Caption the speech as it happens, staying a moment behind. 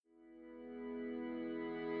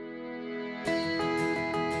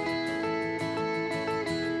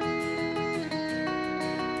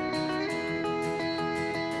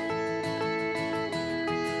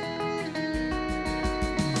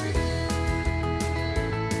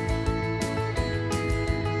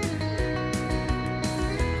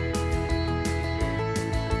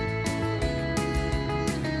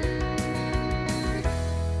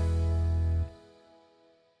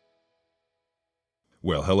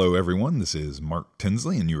Well, hello everyone. This is Mark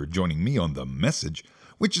Tinsley, and you are joining me on The Message,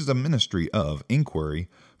 which is a ministry of inquiry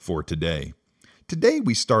for today. Today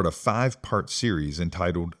we start a 5-part series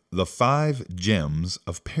entitled The 5 Gems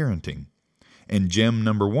of Parenting. And gem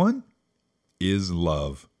number 1 is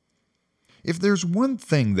love. If there's one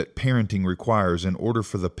thing that parenting requires in order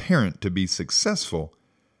for the parent to be successful,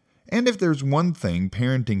 and if there's one thing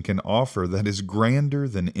parenting can offer that is grander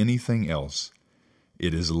than anything else,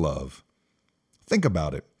 it is love. Think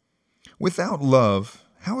about it. Without love,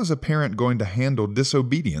 how is a parent going to handle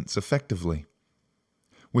disobedience effectively?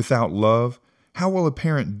 Without love, how will a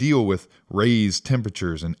parent deal with raised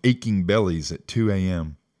temperatures and aching bellies at 2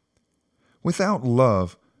 a.m.? Without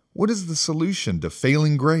love, what is the solution to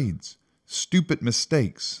failing grades, stupid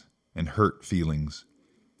mistakes, and hurt feelings?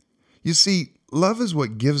 You see, love is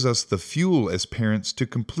what gives us the fuel as parents to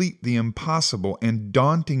complete the impossible and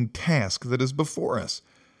daunting task that is before us,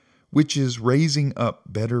 which is raising up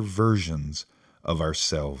better versions of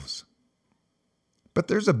ourselves. But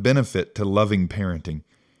there's a benefit to loving parenting,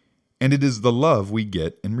 and it is the love we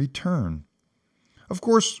get in return. Of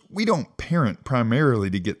course, we don't parent primarily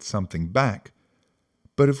to get something back,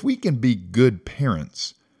 but if we can be good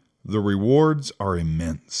parents, the rewards are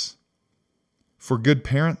immense. For good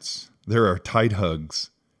parents, there are tight hugs.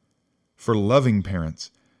 For loving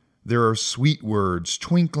parents, there are sweet words,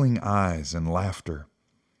 twinkling eyes, and laughter.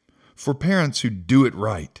 For parents who do it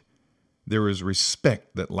right, there is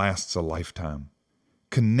respect that lasts a lifetime,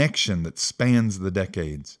 connection that spans the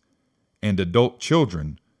decades, and adult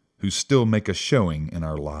children who still make a showing in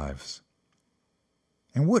our lives.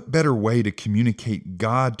 And what better way to communicate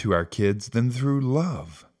God to our kids than through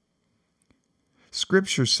love?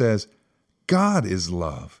 Scripture says, God is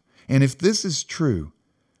love, and if this is true,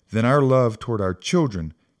 then our love toward our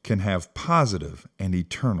children can have positive and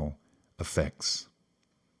eternal effects.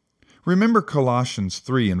 Remember Colossians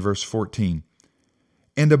 3 and verse 14.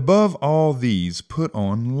 And above all these put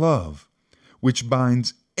on love, which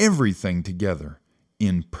binds everything together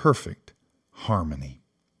in perfect harmony.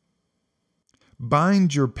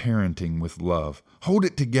 Bind your parenting with love. Hold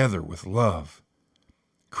it together with love.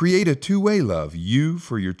 Create a two-way love, you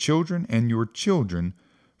for your children and your children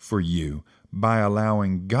for you, by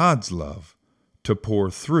allowing God's love to pour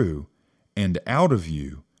through and out of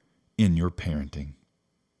you in your parenting.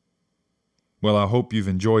 Well, I hope you've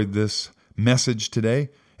enjoyed this message today,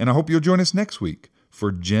 and I hope you'll join us next week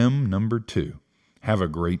for gem number 2. Have a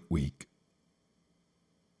great week.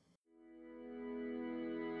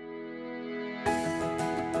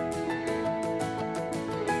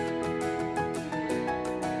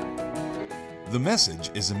 The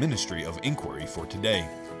Message is a ministry of inquiry for today.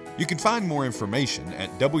 You can find more information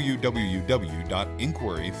at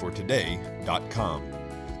www.inquiryfortoday.com.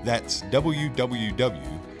 That's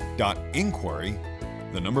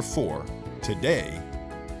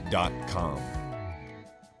www.inquiry4today.com.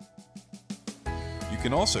 You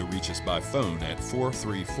can also reach us by phone at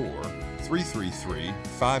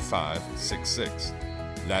 434-333-5566.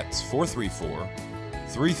 That's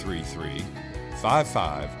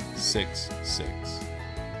 434-333-5566.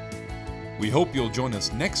 We hope you'll join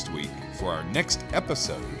us next week for our next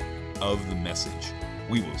episode of The Message.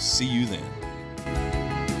 We will see you then.